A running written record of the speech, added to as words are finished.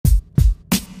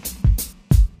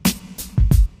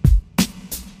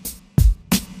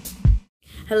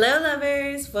Hello,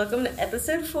 lovers! Welcome to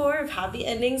episode 4 of Happy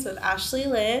Endings with Ashley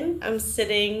Lynn. I'm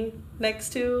sitting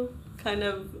next to, kind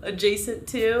of adjacent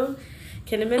to,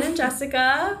 Kinnamon and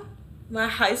Jessica, my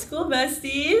high school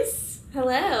besties.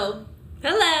 Hello.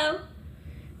 Hello.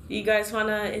 You guys want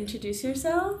to introduce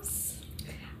yourselves?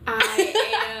 I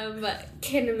am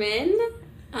Kinnamon.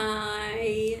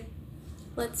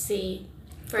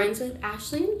 Friends with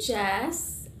Ashley and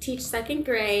Jess. Teach 2nd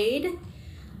grade.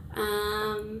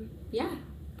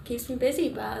 Keeps me busy,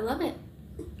 but I love it.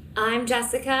 I'm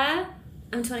Jessica.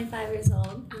 I'm 25 years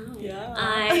old. Oh. Yeah.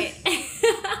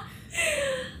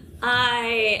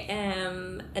 I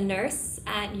am a nurse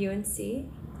at UNC.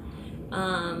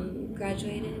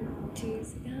 Graduated 2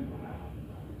 years ago.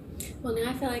 Well,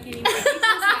 now I feel like I need to introduce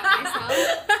myself.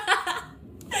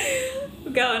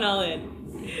 We're going all in.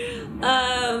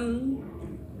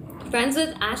 Friends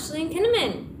with Ashley and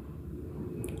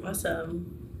Kinnamon.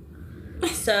 Awesome.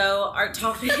 So our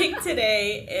topic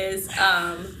today is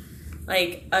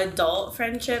adult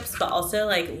friendships, but also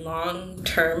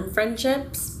long-term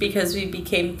friendships, because we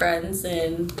became friends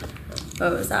in,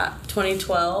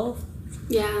 2012?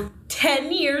 Yeah.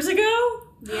 10 years ago?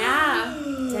 Yeah.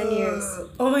 10 years.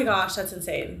 Oh my gosh, that's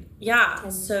insane. Yeah,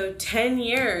 so 10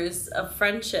 years of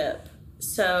friendship.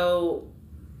 So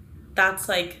that's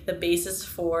the basis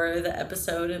for the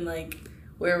episode and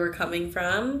where we're coming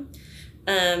from.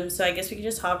 So I guess we can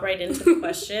just hop right into the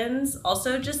questions.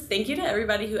 Also, just thank you to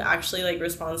everybody who actually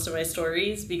responds to my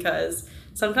stories, because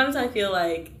sometimes I feel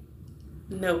like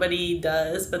nobody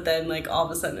does, but then all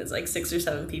of a sudden it's 6 or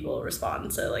 7 people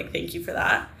respond. So thank you for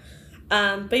that.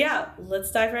 But yeah,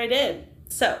 let's dive right in.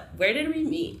 So where did we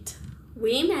meet?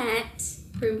 We met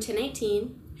room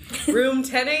 1018. Room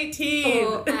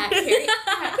 1018. At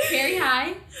Cary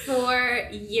High for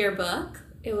yearbook.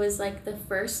 It was the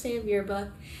first day of yearbook.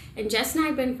 And Jess and I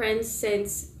have been friends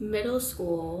since middle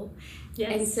school.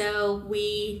 Yes. And so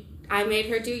I made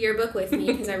her do yearbook with me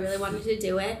because I really wanted to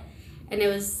do it. And it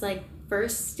was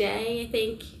first day, I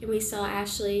think, and we saw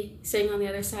Ashley sitting on the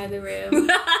other side of the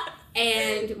room.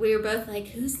 And we were both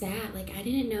who's that? I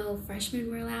didn't know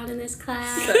freshmen were allowed in this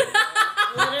class.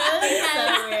 Literally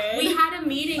so weird. We had a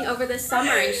meeting over the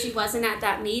summer and she wasn't at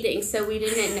that meeting, so we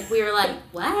were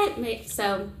what?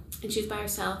 So, and she was by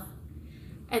herself.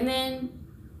 And then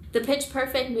the Pitch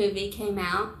Perfect movie came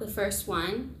out, the first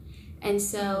one, and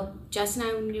so Jess and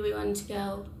I knew we wanted to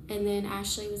go, and then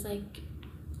Ashley was I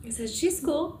said, she's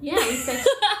cool. yeah, we said,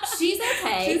 she's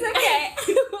okay. She's okay.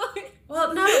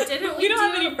 Well, no, didn't we don't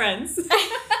have any friends. No,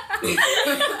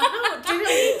 didn't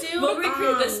we do... We'll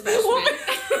recruit this freshman.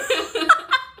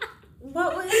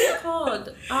 What was it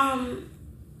called?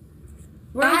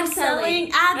 Ad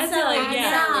selling. Ad selling.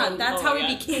 Yeah. That's how we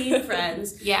became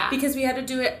friends. Yeah. Because we had to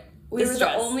do it. We were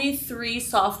the only 3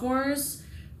 sophomores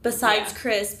besides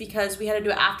Chris, because we had to do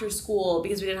it after school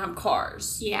because we didn't have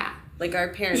cars. Yeah.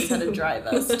 Our parents had to drive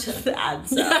us to the ad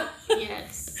sale.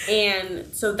 Yes.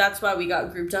 And so that's why we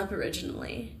got grouped up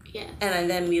originally. Yeah. And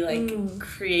then we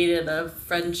created a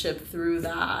friendship through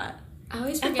that. I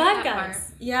always forget Five that Guys.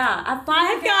 part. Yeah, at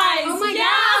Five Guys. Oh my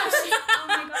gosh. Oh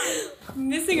my god.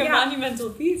 Missing a monumental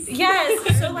piece.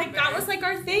 Yes. So that was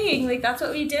our thing. That's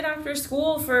what we did after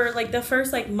school for the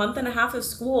first month and a half of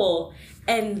school,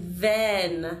 and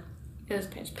then It was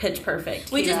Pitch Perfect.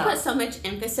 We just put so much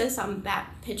emphasis on that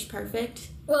Pitch Perfect.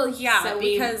 Well, yeah, So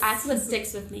because that's what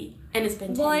sticks with me, and it's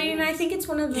been 10 well, years. and I think it's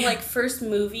one of the first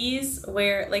movies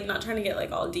where not trying to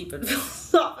get all deep and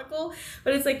philosophical,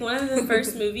 but it's one of the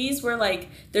first movies where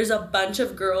there's a bunch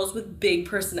of girls with big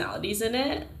personalities in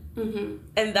it,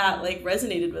 and that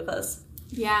resonated with us.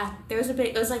 Yeah, there was a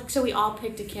big. It was so we all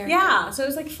picked a character. Yeah, so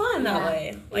it was fun that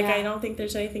way. Yeah. I don't think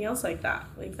there's anything else like that.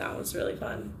 That was really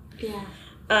fun. Yeah.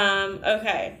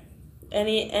 Okay.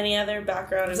 Any other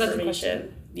background Was that the information?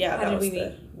 question? Yeah, How that did was we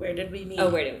meet? Where did we meet? Oh,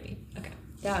 where did we meet? Okay.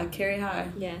 Yeah, Cary High.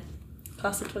 Yeah.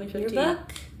 Class of 2015.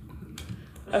 Yearbook.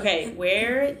 Okay,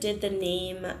 where did the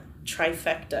name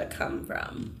Trifecta come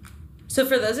from? So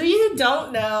for those of you who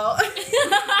don't know,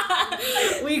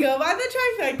 we go by the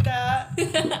Trifecta.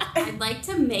 I'd like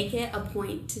to make it a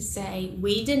point to say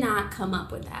we did not come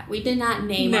up with that. We did not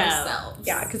name ourselves.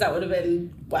 Yeah, because that would have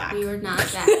been whack. We were not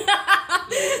that.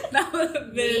 That would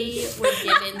have been. We were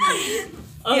given the name.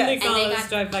 Only Yes. college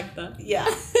And they Trifecta. Yeah.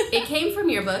 It came from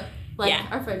yearbook, Yeah.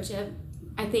 our friendship.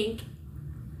 I think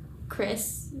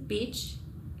Chris Beach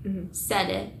said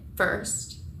it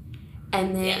first.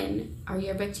 And then our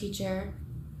yearbook teacher,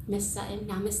 Miss Sutton,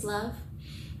 now Miss Love,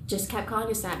 just kept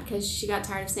calling us that because she got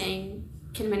tired of saying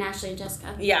Kinnamon, Ashley, and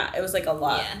Jessica. Yeah, it was a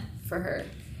lot Yeah. for her.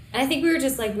 And I think we were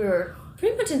just we were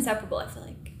pretty much inseparable, I feel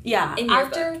like. Yeah. in your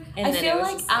After, book. I feel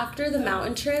like after the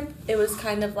mountain trip, it was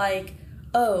kind of like,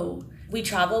 oh, we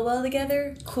travel well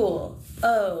together? Cool.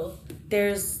 Oh,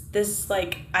 there's this,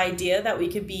 like, idea that we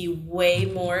could be way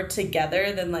more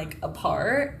together than, like,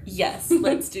 apart. Yes,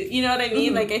 let's do, you know what I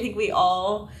mean? Like, I think we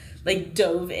all, like,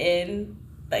 dove in,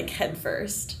 like, head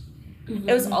first. Mm-hmm.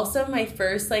 It was also my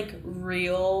first, like,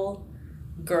 real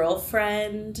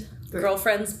girlfriends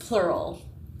plural.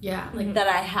 Yeah. Like, that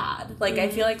I had. Like, I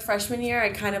feel like freshman year, I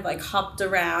kind of, like, hopped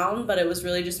around, but it was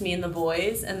really just me and the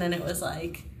boys, and then it was,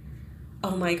 like,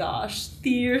 oh my gosh,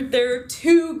 there are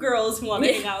 2 girls who want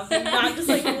to hang out with me, not just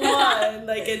like one.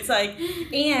 Like, it's like,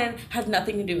 and had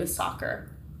nothing to do with soccer.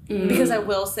 Because I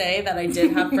will say that I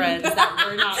did have friends that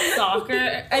were not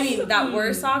soccer. I mean, that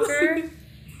were soccer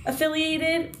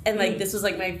affiliated. And like, this was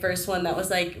like my first one that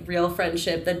was like real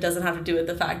friendship that doesn't have to do with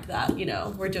the fact that, you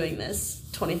know, we're doing this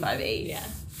 25/8. Yeah.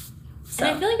 So.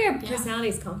 And I feel like our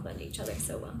personalities complement each other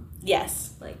so well.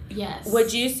 Yes. Like, yes.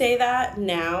 Would you say that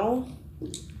now?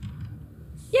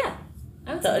 Yeah.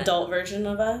 I would say The that. adult version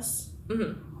of us?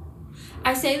 Mm-hmm.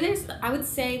 I would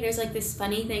say there's like this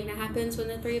funny thing that happens when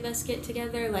the 3 of us get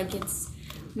together. Like, it's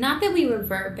not that we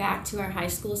revert back to our high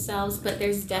school selves, but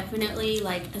there's definitely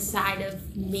like a side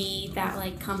of me that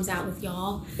like comes out with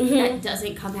y'all that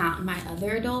doesn't come out in my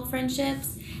other adult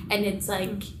friendships. And it's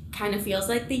like, kind of feels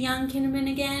like the young Kinnamon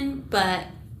again, but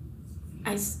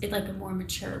in like a more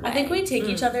mature way. I think we take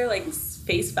each other like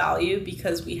face value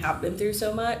because we have been through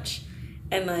so much.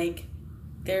 And, like,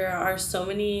 there are so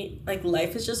many, like,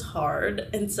 life is just hard.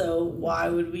 And so why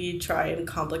would we try and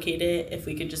complicate it if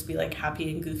we could just be, like,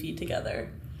 happy and goofy together?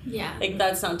 Yeah. Like,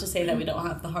 that's not to say that we don't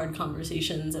have the hard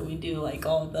conversations and we do, like,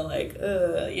 all the, like,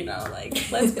 you know, like,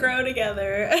 let's grow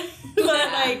together.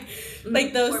 But,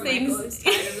 like those Poor things. Michael is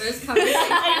tired of those conversations.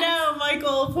 I know,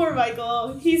 Michael. Poor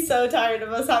Michael. He's so tired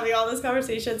of us having all those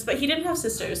conversations. But he didn't have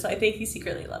sisters, so I think he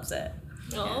secretly loves it.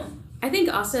 Oh. I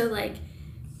think also, like,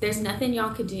 there's nothing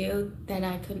y'all could do that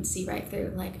I couldn't see right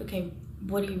through. Like, okay,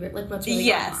 what do you like? What's really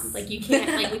going on? Like, you can't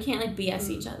like we can't like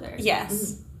BS each other.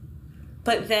 Yes,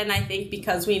 but then I think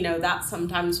because we know that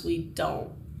sometimes we don't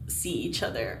see each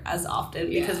other as often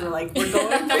because we're like we're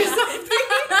going through something.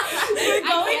 We're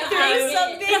going through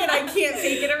something, and I can't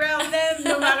take it around them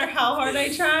no matter how hard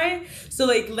I try. So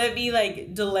like, let me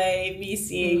like delay me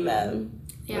seeing them.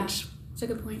 Yeah, that's a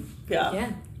good point.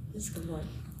 Yeah, that's a good one.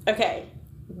 Okay.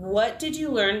 What did you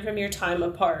learn from your time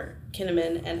apart,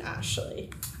 Kinnamon and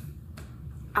Ashley?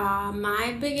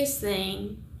 My biggest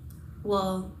thing,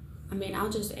 well, I mean, I'll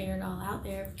just air it all out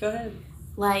there. Go ahead.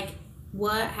 Like,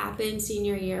 what happened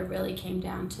senior year really came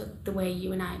down to the way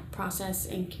you and I process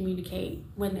and communicate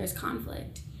when there's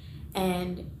conflict.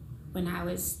 And when I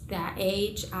was that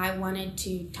age, I wanted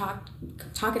to talk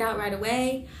it out right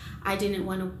away. I didn't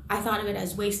want to, I thought of it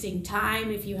as wasting time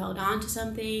if you held on to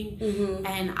something.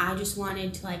 And I just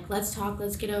wanted to like, let's talk,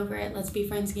 let's get over it, let's be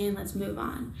friends again, let's move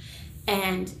on.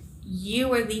 And you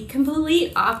were the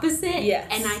complete opposite. Yes.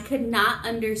 And I could not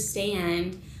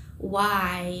understand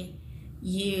why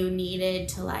you needed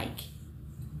to like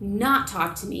not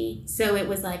talk to me. So it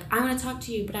was like, I want to talk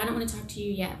to you, but I don't want to talk to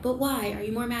you yet. But why? Are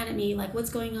you more mad at me? Like, what's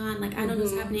going on? Like, I don't know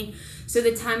what's happening. So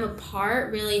the time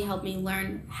apart really helped me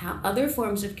learn how other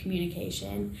forms of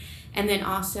communication. And then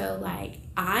also, like,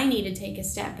 I need to take a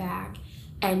step back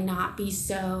and not be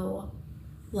so,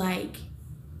 like,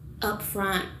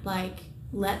 upfront, like,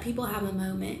 let people have a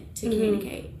moment to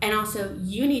communicate. And also,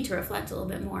 you need to reflect a little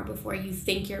bit more before you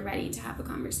think you're ready to have a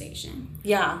conversation.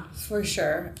 Yeah, for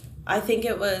sure. I think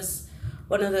it was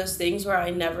one of those things where I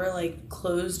never, like,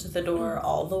 closed the door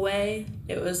all the way.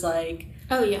 It was like,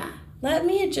 oh, yeah. Let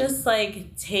me just,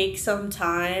 like, take some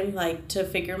time, like, to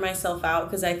figure myself out.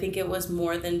 Because I think it was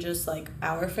more than just, like,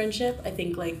 our friendship. I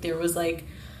think, like, there was, like,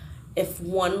 if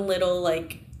one little,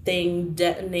 like, thing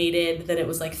detonated, then it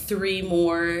was, like, 3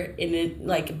 more in it,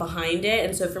 like, behind it.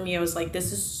 And so for me, I was like,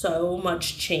 this is so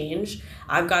much change.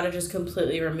 I've got to just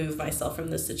completely remove myself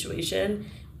from this situation.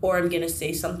 Or I'm going to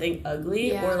say something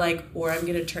ugly, or I'm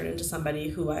going to turn into somebody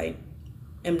who I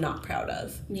am not proud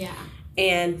of. Yeah.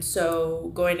 And so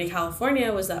going to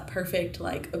California was that perfect,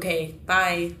 like, okay,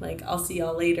 bye, like, I'll see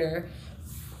y'all later.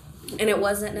 And it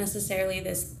wasn't necessarily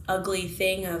this ugly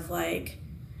thing of, like,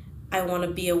 I want to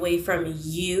be away from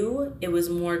you. It was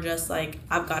more just like,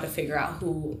 I've got to figure out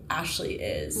who Ashley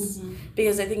is.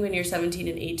 Because I think when you're 17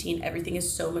 and 18, everything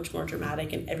is so much more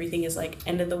dramatic and everything is like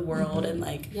end of the world and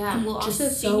like just also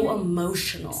so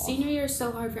emotional. Senior year is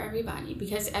so hard for everybody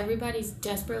because everybody's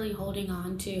desperately holding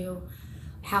on to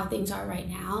how things are right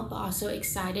now, but also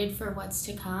excited for what's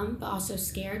to come, but also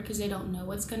scared because they don't know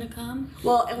what's going to come.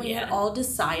 Well, and we had all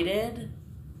decided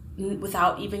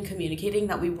without even communicating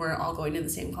that we weren't all going to the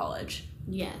same college.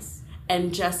 Yes.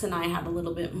 And Jess and I had a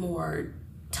little bit more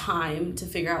time to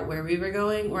figure out where we were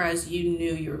going, whereas you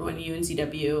knew you were going to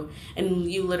UNCW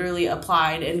and you literally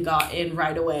applied and got in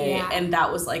right away. Yeah. And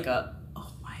that was like oh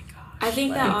my gosh. I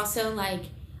think that also, like,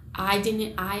 I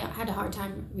had a hard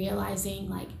time realizing,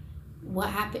 like, what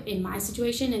happened in my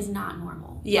situation is not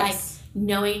normal. Yes. Like,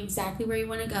 knowing exactly where you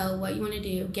want to go, what you want to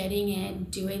do, getting in,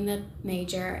 doing the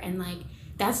major, and, like,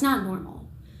 that's not normal.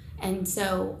 And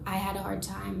so I had a hard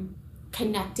time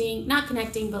not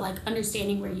connecting, but, like,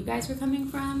 understanding where you guys were coming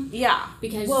from. Yeah.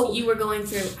 Because you were going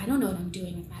through, I don't know what I'm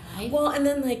doing with my life. Well, and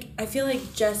then, like, I feel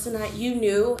like Jess and I, you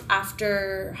knew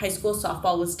after high school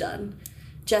softball was done,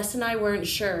 Jess and I weren't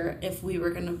sure if we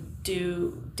were going to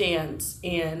do dance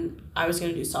and I was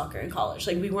going to do soccer in college.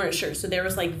 Like, we weren't sure. So there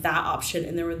was, like, that option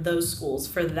and there were those schools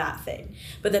for that thing.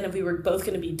 But then if we were both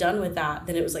going to be done with that,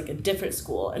 then it was, like, a different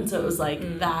school. And so it was,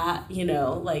 like, that, you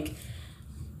know, like,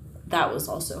 that was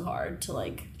also hard to,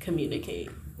 like, communicate.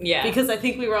 Yeah. Because I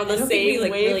think we were on the same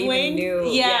wavelength. Really knew.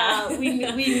 Yeah. we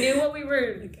knew what we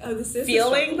were like, this is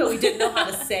feeling, but we didn't know how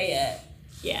to say it.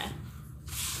 Yeah.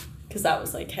 Because that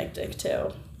was, like, hectic,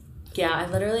 too. Yeah, I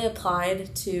literally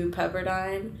applied to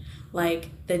Pepperdine,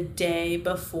 like, the day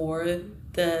before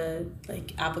the,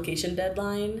 like, application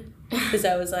deadline. Because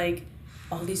I was like,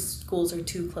 all these schools are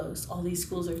too close. All these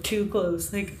schools are too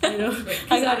close. Like, I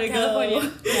gotta go.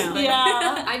 No.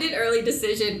 Yeah. I did early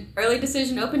decision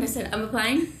open. I said, I'm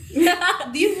applying. You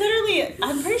literally,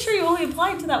 I'm pretty sure you only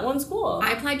applied to that one school.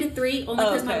 I applied to 3 only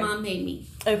because my mom made me.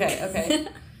 Okay.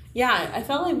 Yeah, I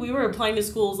felt like we were applying to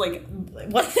schools, like,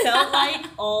 what felt like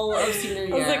all of senior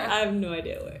year. I was like, I have no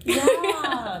idea where.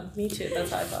 Yeah, me too.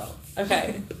 That's how I felt.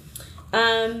 Okay.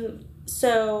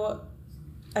 So,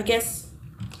 I guess,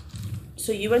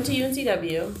 so you went to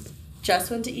UNCW, Jess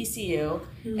went to ECU,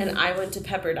 and I went to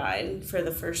Pepperdine for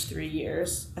the first 3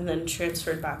 years, and then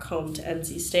transferred back home to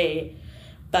NC State.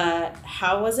 But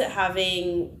how was it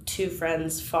having 2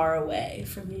 friends far away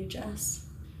from you, Jess?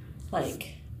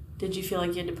 Like, did you feel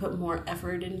like you had to put more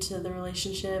effort into the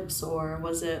relationships, or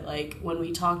was it like when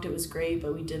we talked it was great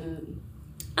but we didn't?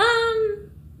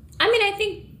 I mean, I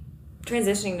think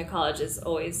transitioning to college is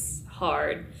always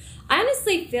hard. I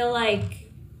honestly feel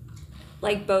like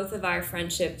both of our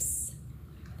friendships,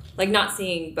 like, not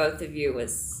seeing both of you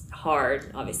was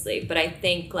hard, obviously, but I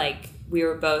think, like, we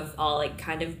were both all, like,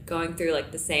 kind of going through,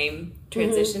 like, the same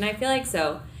transition, I feel like.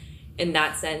 So in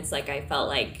that sense, like, I felt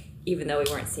like even though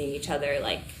we weren't seeing each other,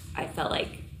 like, I felt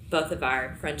like both of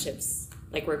our friendships,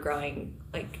 like, were growing,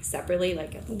 like, separately.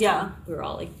 Like, at the time, we were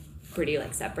all, like, pretty,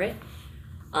 like, separate.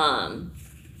 And,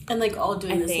 like, all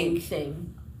doing the same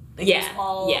thing. Like,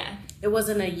 it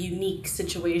wasn't a unique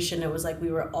situation. It was like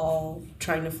we were all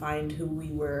trying to find who we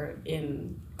were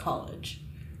in college.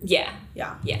 Yeah.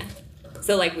 Yeah. Yeah.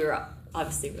 So, like, we were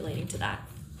obviously relating to that.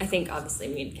 I think, obviously,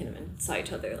 me and Kinnamon saw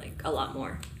each other, like, a lot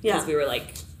more. Yeah. Because we were,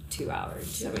 like, 2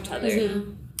 hours from each other.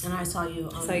 Mm-hmm. And I saw you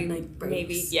on, like, breaks.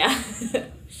 Maybe, yeah.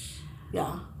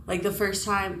 Yeah. Like, the first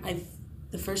time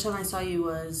I saw you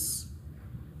was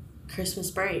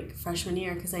Christmas break, freshman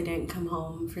year, because I didn't come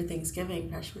home for Thanksgiving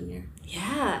freshman year.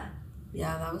 Yeah.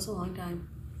 Yeah, that was a long time.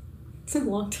 It's a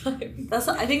long time.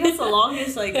 I think that's the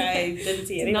longest, like, I didn't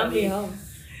see anybody. Not be home.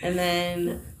 And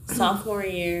then sophomore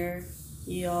year,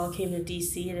 you all came to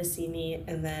DC to see me,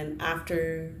 and then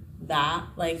after that,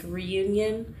 like,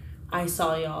 reunion, I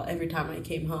saw y'all every time I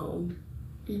came home.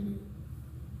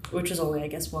 Mm-hmm. Which was only, I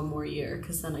guess, 1 more year,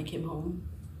 because then I came home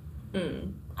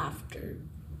after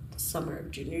the summer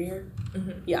of junior year.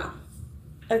 Mm-hmm. Yeah.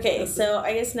 Okay, so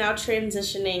I guess now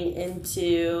transitioning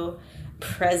into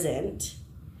present,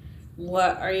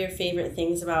 what are your favorite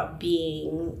things about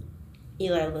being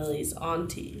Eli Lily's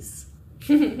aunties?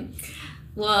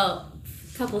 Well,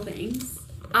 a couple things.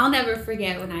 I'll never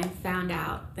forget when I found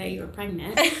out that you were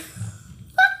pregnant.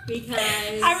 Because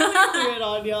I really threw it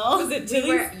on y'all. Was it Chili's?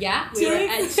 We were at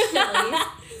Chili's,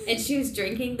 and she was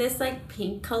drinking this, like,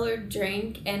 pink colored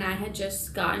drink, and I had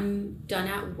just gotten done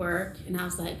at work, and I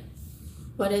was like,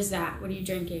 "What is that? What are you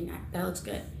drinking? That looks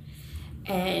good."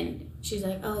 And she's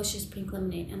like, "Oh, it's just pink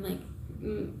lemonade." I'm like,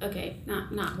 "Okay,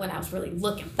 not what I was really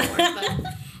looking for." But,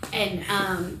 and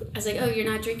I was like, "Oh, you're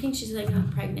not drinking?" She's like, "No,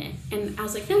 I'm pregnant." And I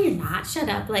was like, "No, you're not. Shut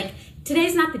up. Like,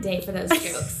 today's not the day for those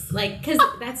jokes." Like, because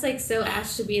that's, like, so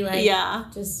Ash to be like,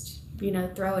 just, you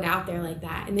know, throw it out there like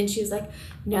that. And then she was like,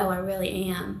 "No, I really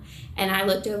am." And I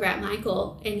looked over at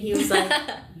Michael, and he was like,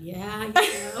 "Yeah, you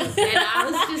know." And I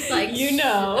was just like, you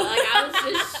know. Like, I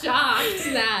was just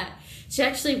shocked that she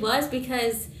actually was,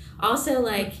 because also,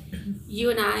 like, you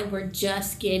and I were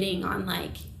just getting on,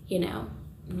 like, you know,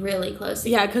 really close.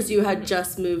 Yeah, because you had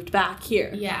just moved back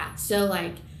here. Yeah, so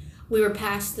like we were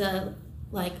past the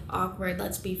like awkward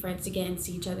let's be friends again,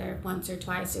 see each other once or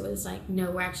twice. It was like,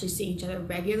 no, we're actually seeing each other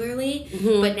regularly,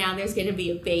 but now there's gonna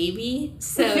be a baby,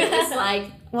 so it was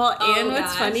like, well, and oh,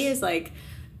 what's gosh. funny is like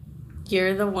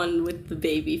you're the one with the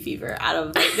baby fever out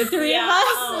of like the three of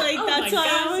us. Like that's why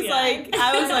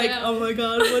I was like, oh my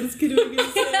god, what's gonna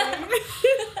say?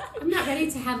 I'm not ready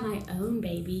to have my own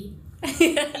baby.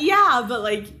 Yeah, but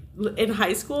like in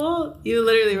high school, you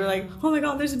literally were like, oh my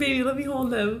god, there's a baby, let me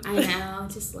hold them. I know,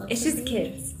 just love It's just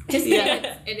kids. Just kids.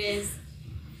 It is.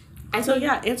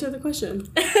 Answer the question.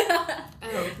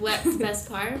 Oh, what's the best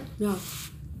part? Yeah.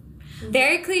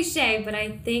 Very cliche, but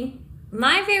I think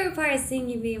my favorite part is seeing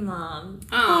you be a mom.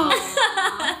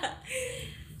 Aww.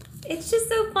 It's just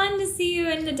so fun to see you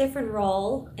in a different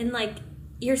role, and like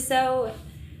you're so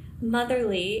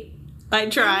motherly. I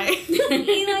try. Eli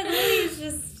Lily is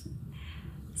just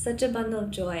such a bundle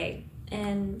of joy,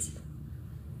 and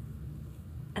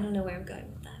I don't know where I'm going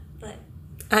with that, but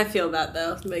I feel that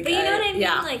though. Like, but you know what I mean?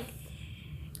 Yeah. Like,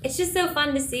 it's just so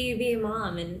fun to see you be a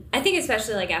mom, and I think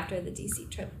especially like after the DC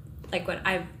trip, like when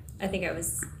I think I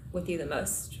was with you the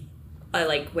most,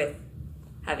 like with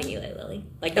having Eli Lily,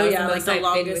 like that was the most the I've been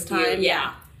longest with time. you.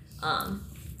 Yeah.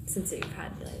 Since you've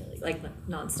had Eli Lily, like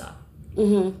nonstop.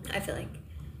 Mm-hmm. I feel like,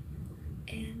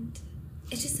 and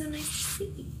it's just so nice to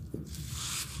see.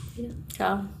 You know?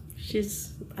 Yeah,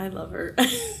 I love her.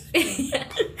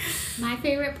 My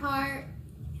favorite part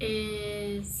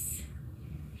is,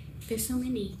 there's so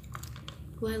many.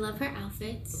 Well, I love her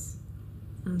outfits.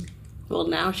 Well,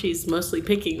 now she's mostly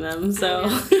picking them, so. I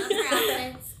love her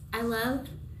outfits.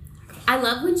 I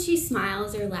love when she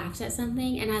smiles or laughs at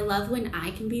something, and I love when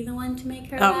I can be the one to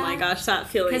make her laugh. Oh my gosh, that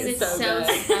feeling is because it's so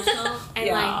good. special. And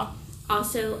Yeah. like,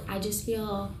 also, I just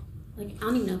feel like, I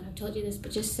don't even know if I've told you this,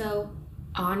 but just so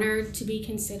honored to be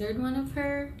considered one of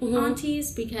her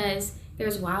aunties, because there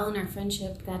was a while in our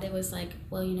friendship that it was like,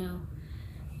 well, you know,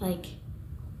 like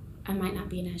I might not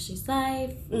be in Ashley's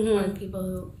life or people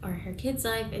who are her kids'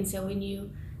 life, and so when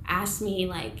you asked me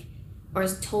like, or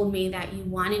told me that you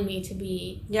wanted me to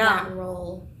be that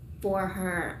role for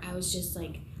her, I was just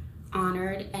like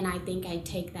honored, and I think I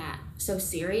take that so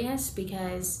serious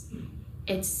because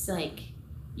it's like,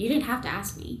 you didn't have to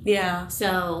ask me. Yeah.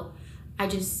 So I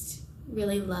just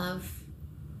really love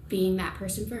being that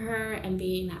person for her and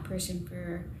being that person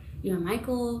for you and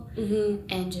Michael,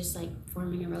 and just like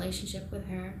forming a relationship with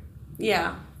her.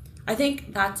 Yeah. I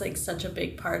think that's like such a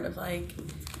big part of like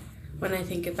when I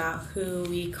think about who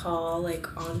we call like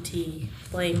auntie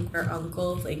blank or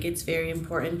uncle, like it's very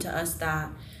important to us that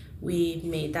we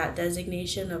made that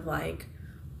designation of like,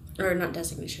 or not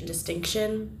designation,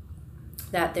 distinction,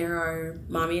 that there are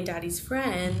mommy and daddy's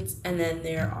friends, and then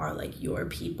there are like your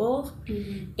people,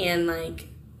 and like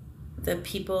the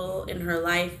people in her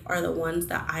life are the ones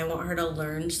that I want her to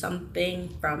learn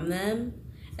something from them.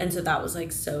 And so that was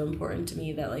like so important to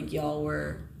me that like y'all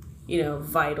were, you know,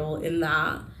 vital in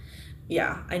that.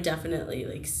 Yeah, I definitely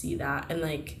like see that. And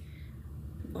like,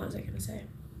 what was I gonna say?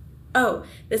 Oh,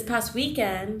 this past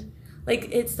weekend, like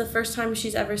it's the first time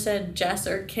she's ever said Jess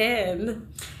or Kin.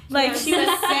 Like she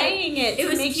was saying it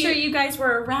to make sure you guys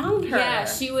were around her. Yeah,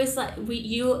 she was like,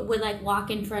 you would like walk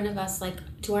in front of us like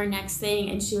to our next thing,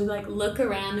 and she would like look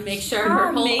around to make sure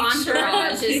her whole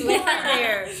entourage is with her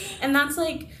there. And that's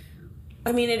like,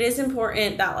 I mean, it is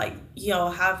important that like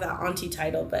y'all have that auntie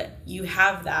title, but you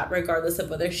have that regardless of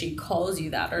whether she calls you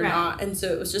that or not. And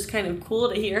so it was just kind of cool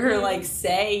to hear her like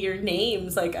say your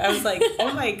names. Like I was like,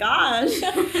 oh my gosh.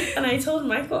 And I told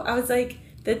Michael, I was like,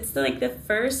 that's like the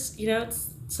first, you know, it's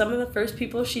some of the first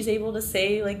people she's able to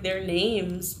say like their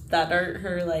names that aren't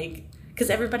her, like, because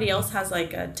everybody else has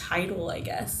like a title, I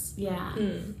guess. Yeah.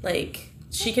 Like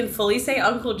she can fully say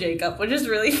Uncle Jacob, which is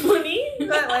really funny.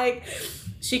 But like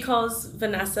she calls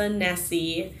Vanessa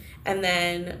Nessie, and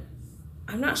then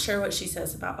I'm not sure what she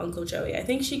says about Uncle Joey. I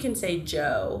think she can say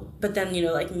Joe, but then, you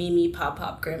know, like Mimi, Pop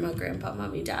Pop, Grandma, Grandpa,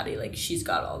 Mommy, Daddy, like she's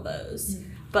got all those.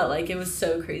 But like it was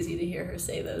so crazy to hear her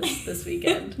say those this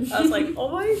weekend. I was like, oh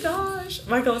my gosh.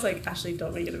 Michael was like, Ashley,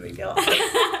 don't make it a big deal.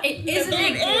 It is a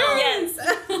big deal. Yes.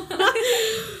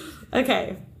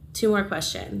 Okay, 2 more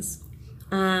questions.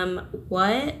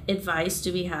 What advice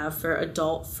do we have for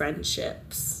adult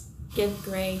friendships? Give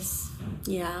grace.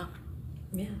 Yeah.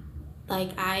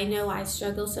 Like, I know I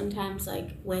struggle sometimes,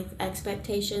 like, with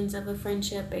expectations of a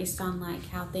friendship based on, like,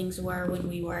 how things were when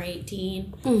we were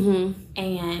 18.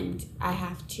 And I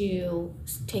have to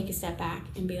take a step back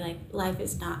and be like, life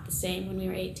is not the same when we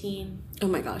were 18. Oh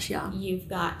my gosh, yeah. You've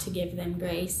got to give them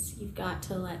grace. You've got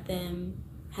to let them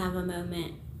have a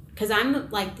moment. because I'm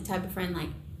like the type of friend like,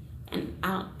 and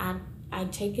I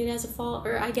take it as a fault,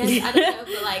 or I guess I don't know,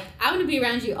 but like I want to be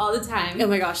around you all the time. Oh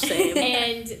my gosh, same.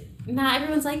 And not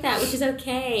everyone's like that, which is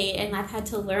okay. And I've had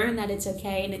to learn that it's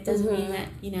okay, and it doesn't mean that,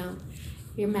 you know,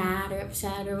 you're mad or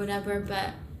upset or whatever, but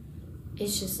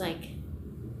it's just like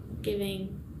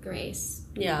giving grace.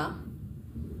 Yeah.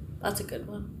 That's a good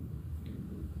one.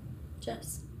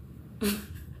 Jess.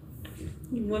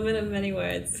 Woman of many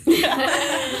words.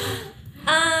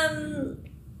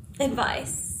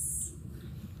 Advice.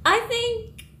 I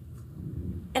think,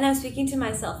 and I'm speaking to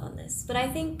myself on this, but I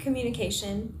think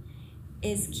communication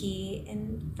is key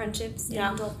in friendships, in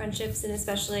adult friendships, and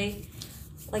especially,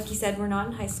 like you said, we're not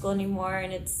in high school anymore,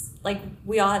 and it's like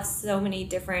we all have so many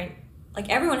different, like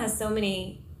everyone has so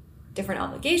many different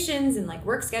obligations and like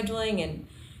work scheduling, and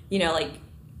you know, like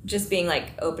just being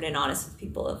like open and honest with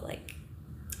people of like,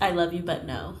 I love you, but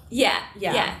no. Yeah.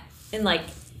 And like,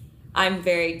 I'm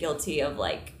very guilty of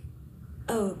like,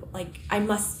 oh, like I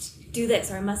must do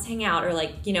this or I must hang out or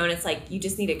like, you know, and it's like, you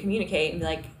just need to communicate and be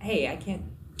like, hey, I can't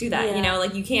do that. You know,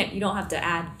 like you don't have to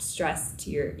add stress to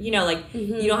your, you know, like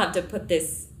you don't have to put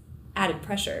this added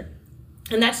pressure.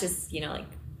 And that's just, you know, like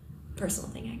personal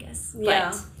thing, I guess. Yeah.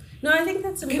 But no, I think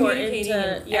that's important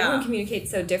everyone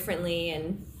communicates so differently,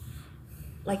 and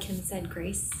like Kim said,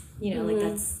 grace, you know, like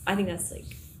I think that's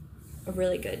like a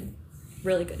really good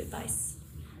advice.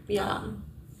 Yeah.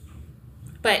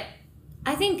 But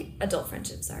I think adult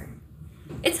friendships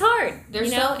it's hard. They're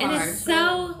you know? so hard. And it's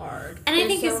so hard. And I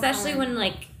think so especially hard. when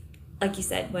like you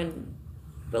said,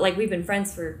 but like we've been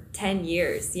friends for 10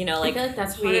 years, you know, like I feel like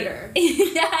that's harder.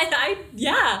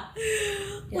 Yeah.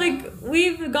 Like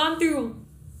we've gone through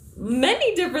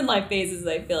many different life phases,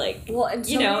 I feel like. Well, and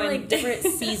so you know, many like different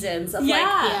seasons of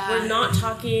Yeah. we're not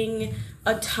talking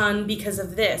a ton because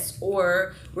of this,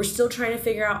 or we're still trying to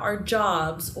figure out our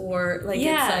jobs, or like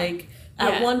it's like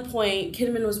at one point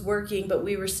Kinnamon was working but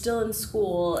we were still in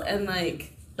school, and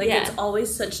like it's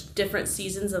always such different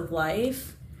seasons of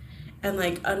life, and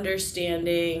like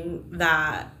understanding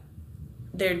that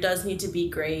there does need to be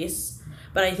grace.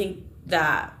 But I think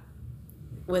that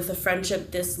with a friendship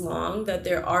this long, that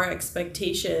there are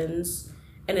expectations,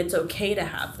 and it's okay to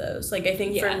have those. Like I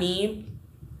think for me,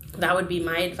 that would be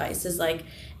my advice, is like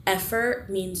effort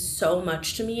means so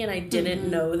much to me, and I didn't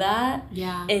know that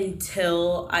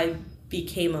until I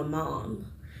became a mom.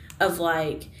 Of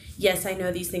like, yes, I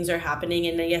know these things are happening,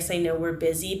 and yes, I know we're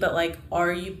busy, but like,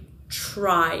 are you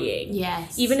trying?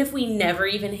 Yes. Even if we never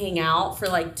even hang out for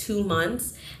like 2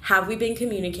 months, have we been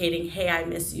communicating, hey, I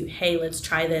miss you, hey, let's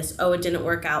try this, oh, it didn't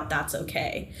work out, that's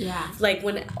okay. Yeah. Like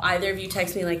when either of you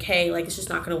text me like, hey, like it's just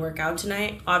not gonna work out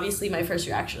tonight, obviously my first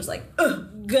reaction was like,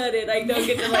 ugh, gutted, I don't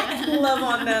get to like love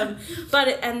on them.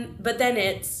 But then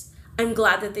it's, I'm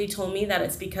glad that they told me that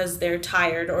it's because they're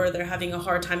tired, or they're having a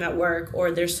hard time at work,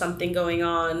 or there's something going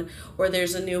on, or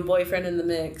there's a new boyfriend in the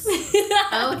mix.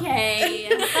 Okay.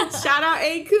 Shout out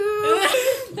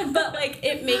Aku. But like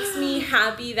it makes me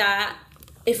happy that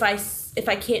if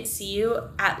I can't see you,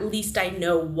 at least I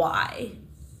know why.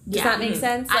 Does that make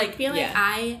sense? Like, I feel like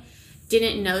I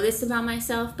didn't know this about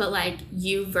myself, but like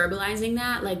you verbalizing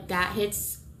that, like that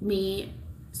hits me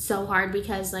so hard,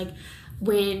 because like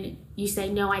when you say,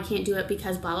 no, I can't do it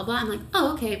because blah, blah, blah, I'm like,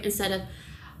 oh, okay. Instead of,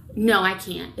 no, I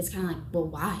can't. It's kind of like, well,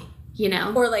 why? You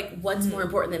know? Or like, what's more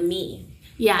important than me?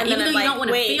 Yeah, and even though you don't want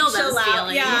to feel those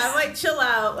feelings. Yeah, I'm like, chill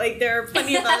out. Like, there are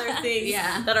plenty of other things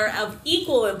that are of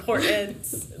equal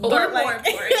importance. Or but more like,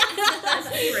 important. Let's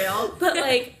be real. But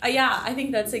like, I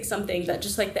think that's like something that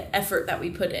just like the effort that we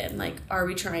put in. Like, are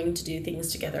we trying to do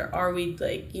things together? Are we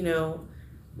like, you know,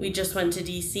 we just went to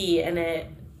DC, and it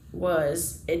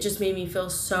just made me feel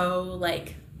so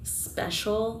like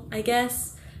special, I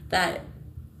guess, that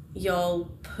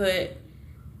y'all put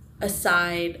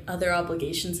aside other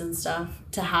obligations and stuff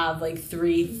to have like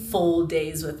 3 full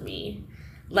days with me.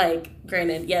 Like,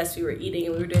 granted, yes, we were eating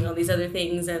and we were doing all these other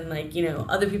things, and like, you know,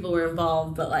 other people were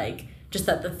involved, but like just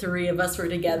that the 3 of us were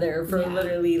together for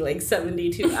literally like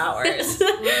 72 hours.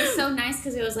 It was so nice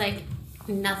because it was like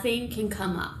nothing can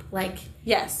come up. Like,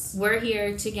 yes, we're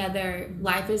here together,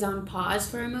 life is on pause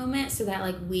for a moment so that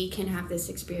like we can have this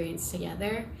experience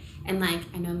together. And like,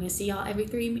 I know I'm gonna see y'all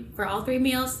for all 3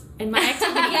 meals in my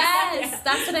activities. Yes,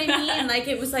 that's what I mean. Like,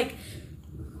 it was like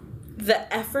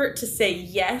the effort to say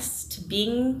yes to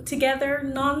being together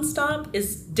nonstop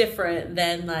is different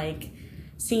than like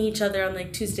seeing each other on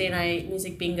like Tuesday night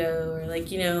music bingo, or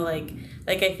like, you know, like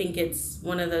I think it's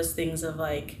one of those things of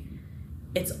like,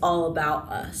 it's all about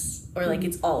us, or like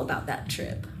it's all about that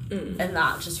trip. And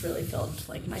that just really filled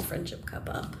like my friendship cup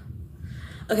up.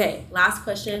 Okay, last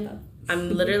question.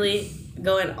 I'm literally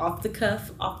going off the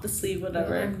cuff, off the sleeve,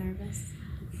 whatever. I'm nervous.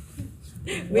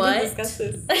 We What? didn't discuss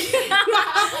this.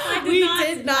 We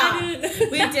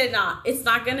did not. It's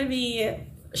not gonna be.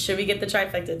 Should we get the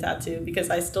trifecta tattoo? Because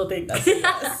I still think that's a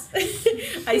yes.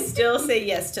 I still say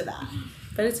yes to that,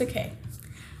 but it's okay.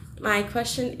 My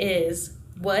question is,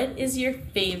 what is your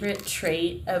favorite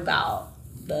trait about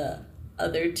the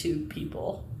other two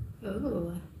people?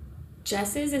 Ooh.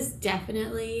 Jess's is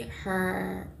definitely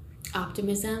her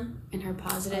optimism and her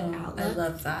positive outlook. I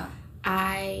love that.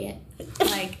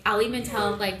 I'll even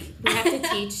tell, like, we have to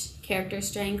teach character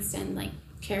strengths and, like,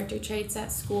 character traits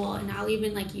at school, and I'll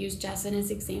even, like, use Jess as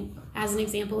an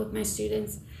example with my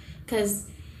students, because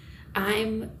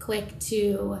I'm quick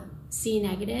to see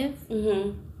negative,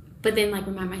 but then, like,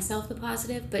 remind myself the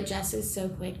positive, but Jess is so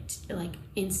quick to, like,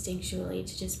 instinctually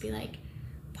to just be, like,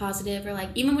 positive, or, like,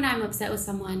 even when I'm upset with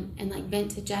someone and, like,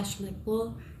 vent to Jess, I'm like,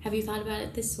 well, have you thought about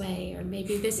it this way, or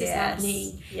maybe this is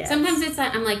happening. Yes. Sometimes it's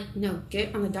like, I'm like, no,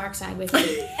 get on the dark side with me.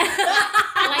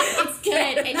 Like, it's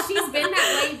good, and she's been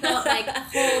that way the, like,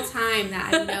 whole time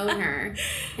that I've known her,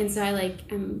 and so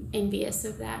I'm envious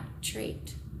of that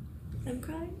trait. I'm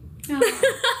crying.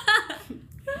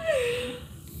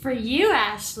 For you,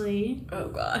 Ashley, Oh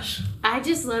gosh. I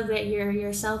just love that you're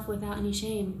yourself without any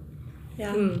shame.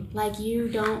 Yeah. Like, you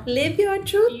don't Live your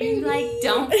truth, baby. you, like,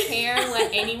 don't care what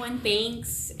anyone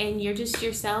thinks, and you're just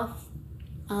yourself,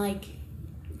 like,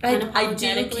 I do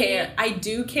unapologetically. care. I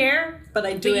do care, but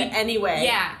I do But it anyway.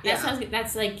 Yeah,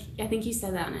 that's like, I think you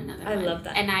said that on another I one. love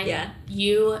that. And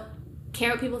you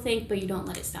care what people think, but you don't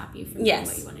let it stop you from doing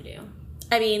what you want to do.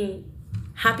 I mean,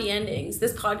 happy endings.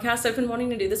 This podcast, I've been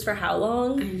wanting to do this for how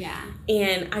long? Yeah.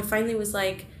 And I finally was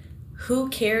like, who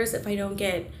cares if I don't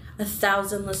get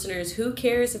 1,000 listeners? Who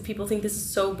cares if people think this is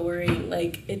so boring?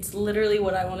 Like, it's literally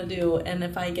what I want to do. And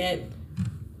if I get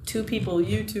 2 people,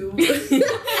 you two, who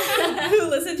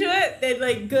listen to it, then,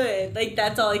 like, good. Like,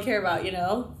 that's all I care about, you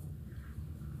know?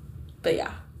 But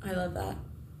yeah, I love that.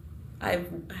 I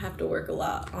have to work a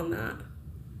lot on that.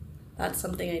 That's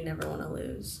something I never want to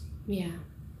lose. Yeah.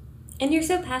 And you're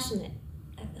so passionate,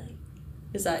 I feel like.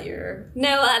 Is that your...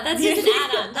 No, that's just an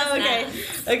add-on. That's an okay.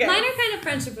 add-on. Okay. Mine are kind of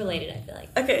friendship related, I feel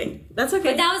like. Okay. That's okay.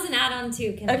 But that was an add-on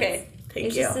too. Okay.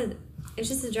 Thank you. It's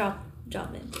just a drop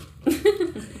in.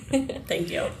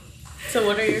 Thank you. So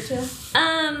what are your 2?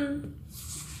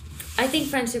 I think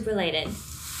friendship related.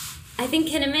 I think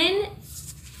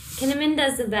Kinnamon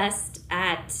does the best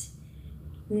at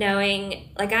knowing,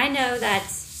 like, I know that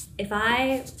if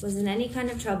I was in any kind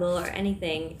of trouble or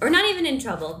anything, or not even in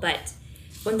trouble, but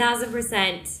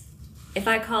 1000%, if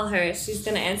I call her, she's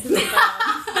gonna answer the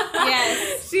phone.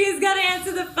 Yes. She's gonna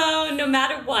answer the phone no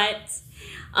matter what.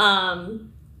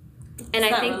 And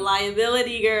I think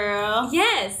reliability, girl.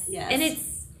 yes. Yes. And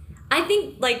I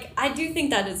think, like, I do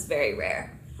think that is very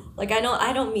rare. Like, I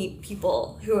don't meet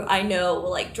people who I know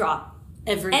will, like, drop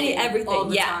Everything all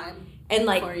the time. and,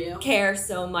 like, for you. care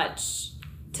so much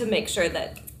to make sure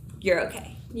that you're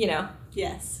okay, you know?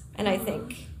 Yes. And I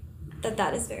think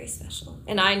that is very special.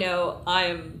 And I know I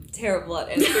am terrible at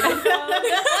answering the phone.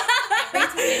 Every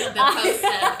time the post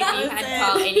said, if you had to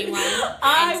call anyone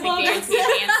and to guarantee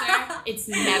an answer, it's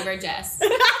never Jess.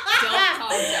 Don't call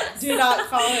Jess. Do not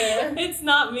call her. It's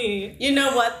not me. You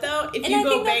know what, though? If And you I go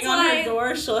think bang that's on why- her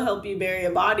door, she'll help you bury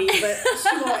a body, but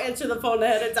she won't answer the phone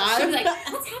ahead of time. She'll be like,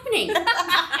 what's happening? What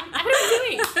are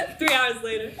we doing? 3 hours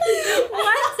later.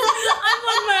 What? I'm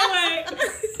on my way.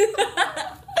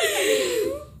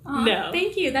 Aw, No.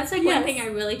 Thank you. That's, like, Yes. one thing I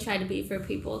really try to be for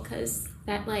people, because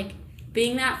that, like,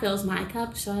 being that fills my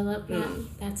cup, so I love that.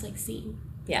 That's, like, seen.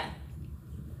 Yeah.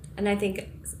 And I think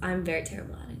I'm very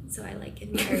terrible at it, so I, like,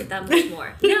 admire it that much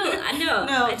more. No, I know.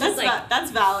 No, I just,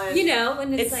 that's valid. you know,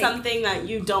 when it's like, something that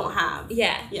you don't have.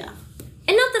 yeah. Yeah.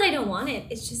 And not that I don't want it,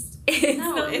 it's just, it's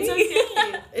No, not it's me.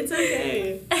 okay. It's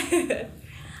okay.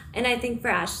 And I think for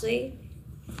Ashley,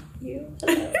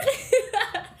 hello.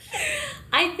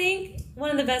 I think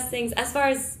one of the best things, as far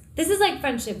as, this is, like,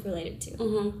 friendship related too,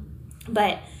 Mm-hmm.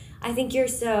 but I think you're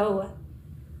so,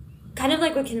 kind of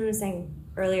like what Kinnamon was saying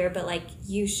earlier, but, like,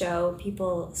 you show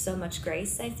people so much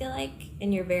grace, I feel like,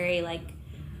 and you're very, like,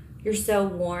 you're so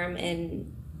warm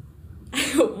and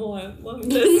warm and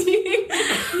dusty.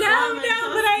 No,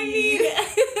 but I mean,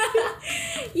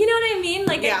 you know what I mean?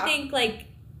 Like, Yeah. I think, like,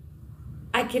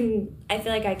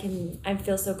 I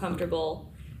feel so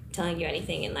comfortable telling you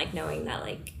anything and, like, knowing that,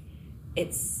 like,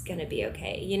 it's gonna be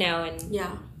okay, you know, and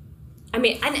Yeah. I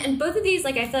mean, and both of these,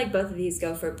 like, I feel like both of these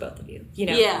go for both of you, you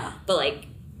know? Yeah. But, like,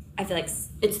 I feel like,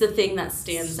 It's the thing that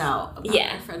stands out about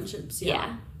Yeah. our friendships.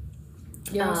 yeah.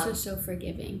 You're also so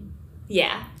forgiving.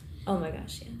 Yeah. Oh my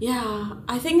gosh, yeah. Yeah,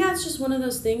 I think that's just one of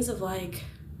those things of like,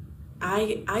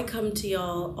 I come to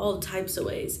y'all all types of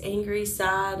ways. Angry,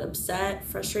 sad, upset,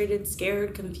 frustrated,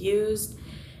 scared, confused.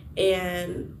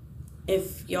 And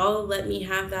if y'all let me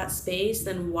have that space,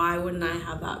 then why wouldn't I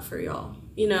have that for y'all?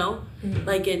 You know? Mm-hmm.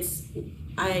 Like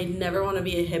I never want to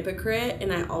be a hypocrite,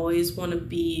 and I always want to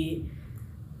be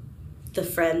the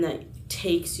friend that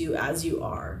takes you as you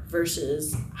are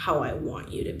versus how I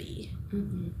want you to be.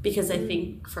 Mm-hmm. Because I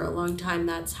think for a long time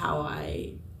that's how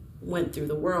I went through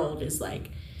the world, is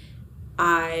like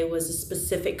I was a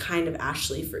specific kind of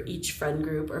Ashley for each friend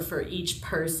group or for each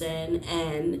person,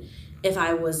 and if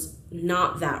I was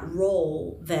not that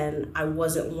role, then I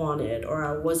wasn't wanted or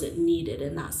I wasn't needed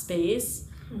in that space.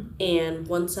 And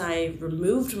once I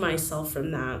removed myself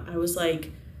from that, I was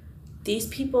like, these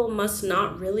people must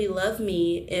not really love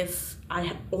me if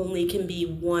I only can be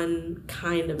one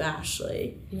kind of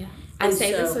Ashley. Yeah. I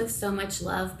say this with so much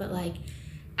love, but like,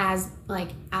 as like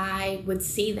I would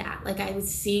see that, like I would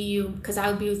see you, because I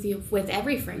would be with you with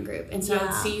every friend group, and so I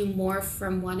would see you more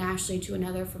from one Ashley to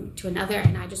another,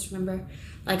 and I just remember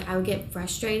like I would get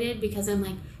frustrated because I'm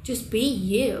like, just be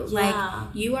you. Like,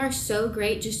 you are so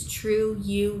great, just true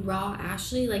you, raw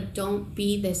Ashley. Like, don't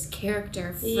be this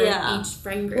character for each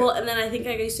friend group. Well, and then I think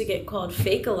I used to get called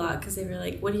fake a lot because they were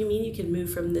like, what do you mean you can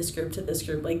move from this group to this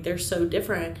group? Like, they're so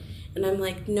different. And I'm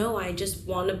like, no, I just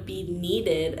want to be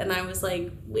needed. And I was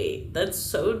like, wait, that's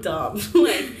so dumb.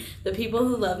 Like, the people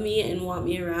who love me and want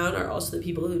me around are also the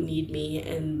people who need me,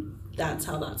 and that's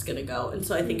how that's going to go. And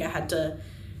so I think I had to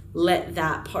let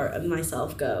that part of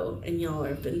myself go. And y'all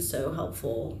have been so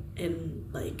helpful in,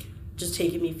 like, just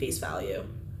taking me face value.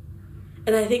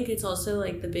 And I think it's also,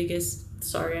 like, the biggest,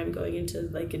 sorry, I'm going into,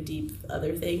 like, a deep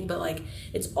other thing, but, like,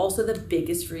 it's also the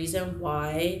biggest reason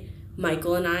why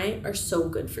Michael and I are so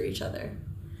good for each other.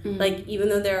 Mm-hmm. Like, even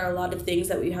though there are a lot of things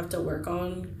that we have to work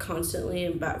on constantly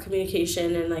about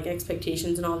communication and, like,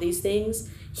 expectations and all these things,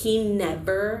 he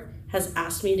never has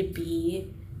asked me to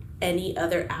be any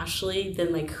other Ashley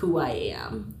than, like, who I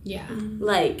am. Yeah.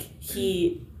 Like,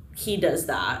 he does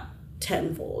that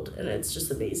tenfold, and it's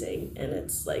just amazing. And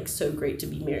it's, like, so great to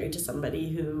be married to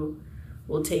somebody who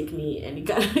will take me any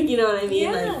kind of, you know what I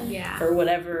mean? Yeah. For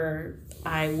whatever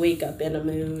I wake up in a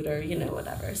mood or, you know,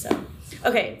 whatever. So,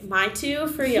 okay, my two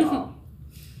for y'all.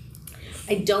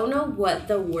 I don't know what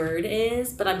the word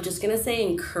is, but I'm just going to say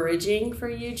encouraging for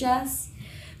you, Jess,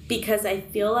 because I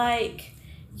feel like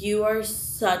you are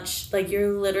such, like,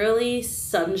 you're literally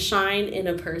sunshine in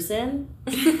a person.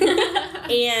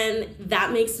 And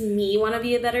that makes me want to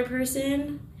be a better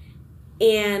person.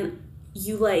 And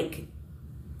you, like,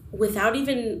 without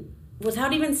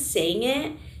even saying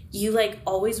it, you, like,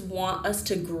 always want us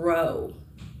to grow.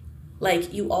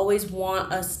 Like, you always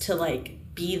want us to, like,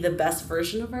 be the best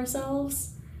version of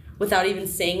ourselves without even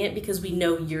saying it, because we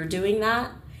know you're doing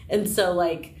that. And so,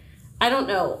 like, I don't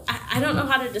know. I don't know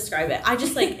how to describe it. I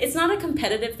just, like, it's not a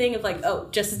competitive thing of, like, oh,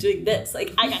 Jess is doing this.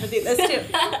 Like, I gotta do this, too.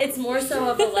 It's more so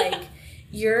of a, like,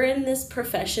 you're in this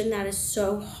profession that is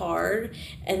so hard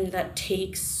and that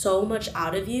takes so much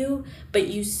out of you, but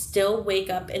you still wake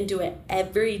up and do it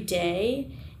every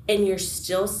day, and you're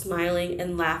still smiling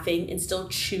and laughing and still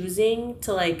choosing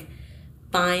to, like,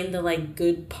 find the, like,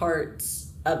 good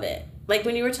parts of it. Like,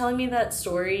 when you were telling me that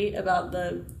story about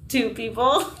the two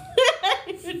people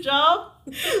at your job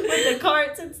with the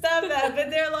carts and stuff that have been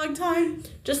there a long time,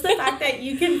 just the fact that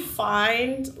you can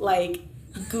find, like,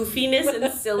 goofiness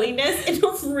and silliness in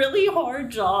a really hard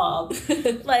job.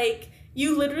 Like,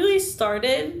 you literally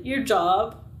started your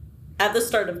job at the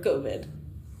start of COVID.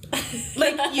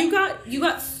 Like, you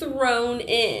got thrown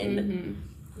in,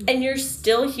 mm-hmm. and you're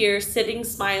still here sitting,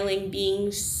 smiling,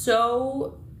 being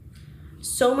so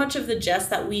much of the Jess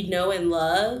that we know and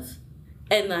love.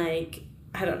 And, like,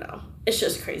 I don't know, it's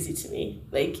just crazy to me.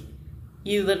 Like,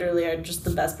 you literally are just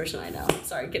the best person I know.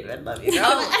 Sorry, Kinnamon, love you.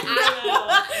 No,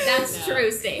 that's true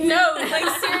statement. No, like,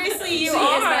 seriously, you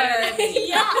are. Is better than me.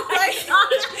 Yeah, like, shut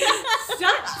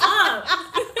up.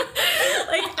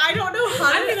 Like, I don't know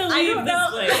how I'm gonna leave this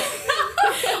place.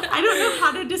 I don't know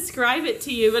how to describe it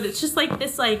to you, but it's just like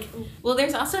this, like. Well,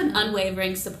 there's also an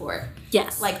unwavering support.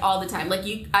 Yes. Like, all the time.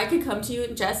 Like, I could come to you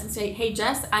and Jess and say, hey,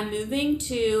 Jess, I'm moving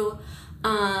to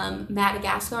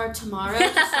Madagascar tomorrow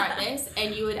to start this,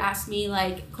 and you would ask me,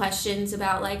 like, questions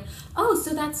about, like, oh,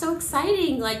 so that's so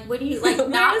exciting, like, what do you, like,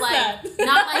 not like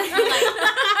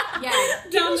yeah,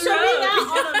 Don't show me that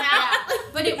on a map. yeah.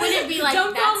 But it wouldn't be like,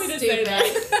 don't call that's me to stupid.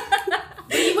 say that.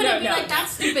 But you wouldn't be like,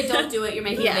 that's stupid, don't do it, you're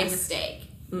making a big mistake.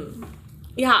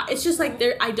 Yeah, it's just like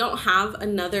I don't have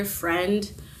another friend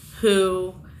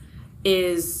who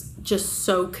is just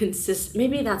so consistent.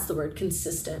 Maybe that's the word,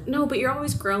 consistent. No, but you're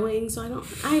always growing, so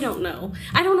I don't know.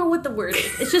 I don't know what the word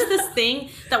is. It's just this thing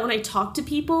that when I talk to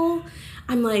people,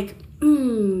 I'm like,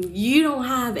 you don't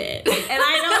have it. And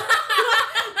I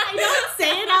don't say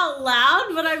it out loud,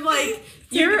 but I'm like,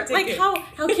 you're like how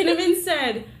Kinnamon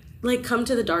said, like, come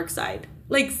to the dark side.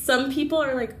 Like, some people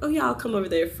are like, oh yeah, I'll come over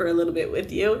there for a little bit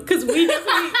with you. Because we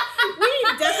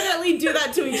definitely do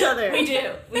that to each other. We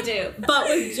do. But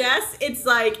with Jess, it's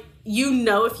like, you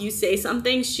know, if you say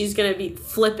something, she's going to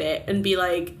flip it and be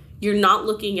like, you're not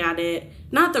looking at it,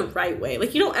 not the right way.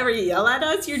 Like, you don't ever yell at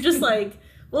us. You're just like,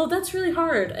 well, that's really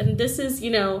hard. And this is, you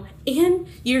know, and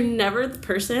you're never the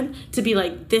person to be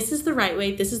like, this is the right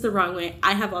way, this is the wrong way.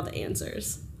 I have all the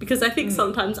answers. Because I think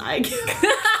sometimes I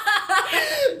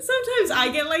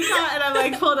get like that, and I'm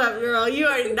like, hold up, girl, you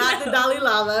are not the Dalai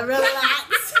Lama.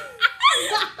 Relax.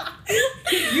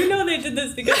 You know they did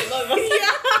this because of love.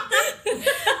 Yeah.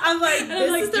 I'm like,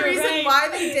 this is the reason why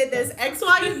they did this, X,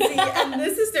 Y, and Z, and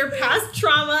this is their past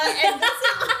trauma, and this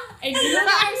is... And you and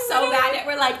I are so bad at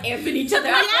we're like amping each other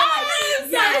up.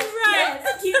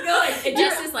 Yes, keep going. And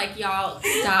Jess is like, y'all,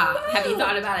 stop. Have you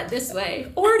thought about it this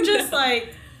way? Or just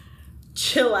like,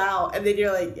 chill out, and then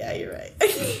you're like, yeah, you're right.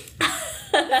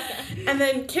 And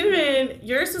then Kinnamon,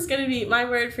 yours was gonna be, my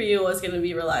word for you was gonna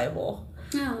be reliable.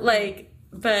 Oh. Like,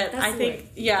 but That's I think,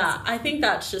 I think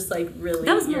that's just like really.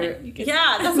 That was mine.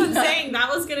 Yeah, that's what I'm saying. That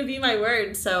was gonna be my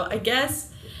word. So I guess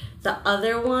the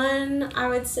other one, I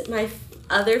would say, my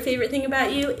other favorite thing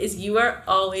about you is you are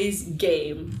always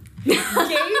game. Game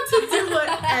to do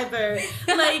whatever.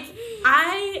 Like,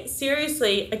 I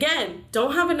seriously, again,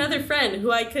 don't have another friend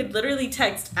who I could literally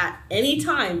text at any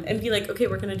time and be like, okay,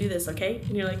 we're gonna do this, okay?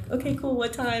 And you're like, okay, cool,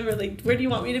 what time? Or like, where do you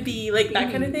want me to be? Like,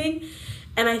 that kind of thing.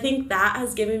 And I think that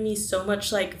has given me so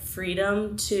much like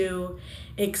freedom to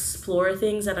explore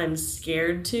things that I'm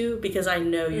scared to, because I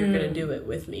know you're gonna do it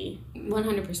with me.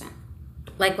 100%.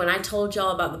 Like, when I told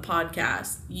y'all about the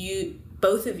podcast,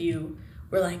 both of you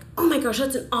were like, oh my gosh,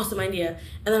 that's an awesome idea.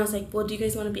 And then I was like, well, do you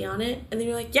guys want to be on it? And then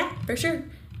you're like, yeah, for sure.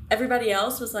 Everybody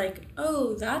else was like,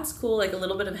 oh, that's cool. Like, a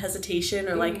little bit of hesitation,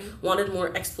 or like wanted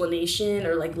more explanation,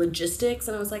 or like logistics.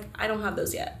 And I was like, I don't have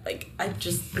those yet. Like,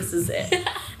 this is it.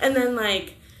 And then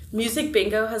like Music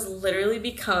Bingo has literally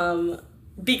become,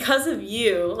 because of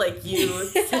you, like you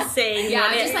saying yeah,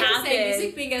 when I just it like happened. to say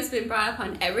Music Bingo's been brought up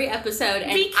on every episode,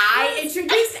 and Because I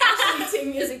introduced Ashley to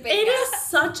Music Bingo. It is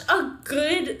such a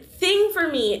good thing for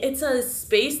me. It's a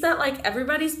space that like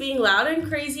everybody's being loud and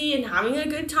crazy and having a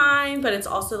good time, but it's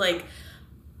also like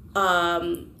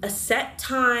a set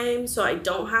time, so I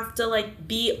don't have to like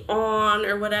be on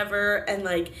or whatever, and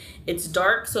like it's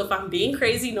dark, so if I'm being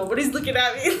crazy, nobody's looking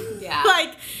at me. Yeah.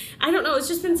 Like, I don't know, it's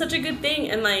just been such a good thing.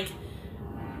 And like,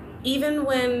 even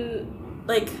when,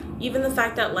 like, even the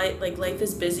fact that life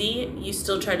is busy, you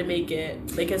still try to make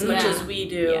it, like, as much as we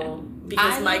do. Yeah.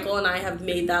 Because Michael and I have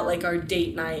made that, like, our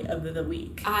date night of the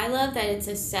week. I love that it's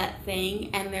a set thing,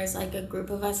 and there's, like, a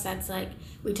group of us that's, like,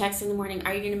 we text in the morning,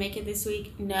 are you going to make it this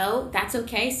week? No, that's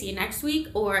okay, see you next week.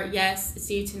 Or, yes,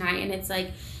 see you tonight. And it's,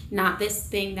 like, not this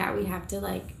thing that we have to,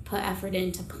 like, put effort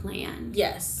in to plan.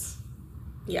 Yes.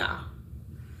 Yeah.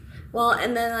 Well,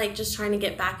 and then, like, just trying to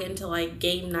get back into, like,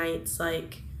 game nights,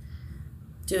 like,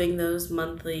 doing those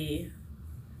monthly,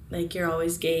 like, you're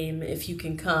always game if you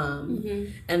can come.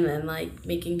 Mm-hmm. And then, like,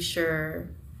 making sure,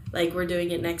 like, we're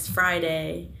doing it next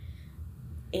Friday,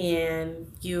 and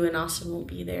you and Austin won't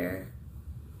be there.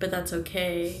 But that's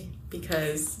okay,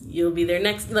 because you'll be there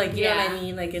next, like, you know what I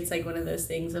mean? Like, it's, like, one of those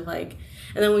things of, like,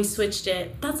 and then we switched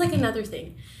it. That's, like, another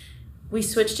thing. We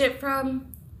switched it from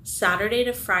Saturday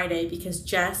to Friday because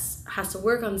Jess has to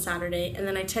work on Saturday, and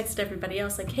then I texted everybody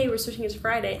else like, hey, we're switching it to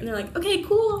Friday, and they're like, okay,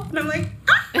 cool. And I'm like,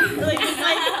 ah! Like,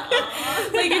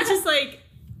 it's like it's just like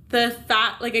the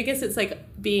fact, like, I guess it's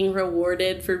like being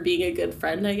rewarded for being a good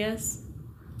friend, I guess.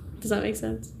 Does that make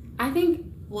sense? I think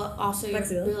what also you're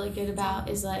Flexibility. really good about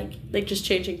is like just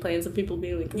changing plans and people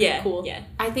being like, okay, cool. Yeah.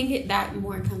 I think that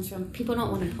more comes from people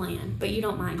don't want to plan, but you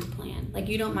don't mind to plan. Like,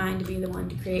 you don't mind to be the one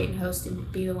to create and host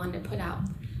and be the one to put out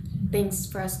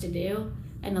things for us to do.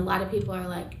 And a lot of people are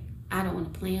like, I don't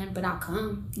want to plan, but I'll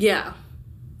come. Yeah.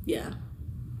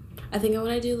 I think I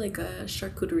want to do like a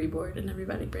charcuterie board and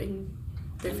everybody bring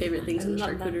their favorite things on the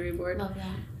charcuterie board. Love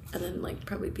that. And then like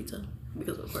probably pizza,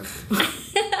 because of course.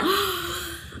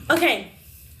 Okay.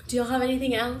 Do y'all have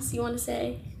anything else you want to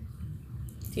say?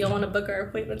 Do y'all want to book our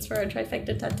appointments for our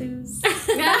trifecta tattoos?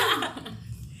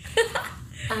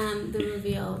 The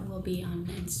reveal will be on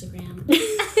Instagram.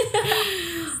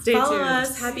 Follow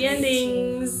us. Happy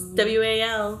endings.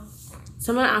 WAL.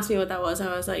 Someone asked me what that was, and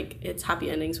I was like, it's Happy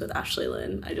Endings with Ashley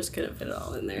Lynn. I just couldn't fit it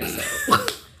all in there, so.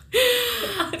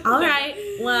 All right.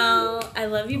 Well, I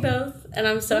love you both, and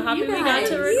I'm so happy we got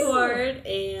to record.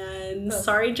 And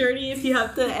sorry, Journey, if you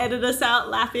have to edit us out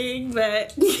laughing,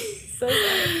 but so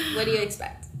sorry. What do you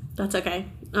expect? That's okay.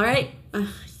 All right.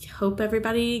 Hope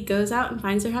everybody goes out and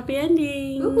finds their happy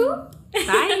ending. Woo-hoo.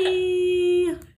 Bye.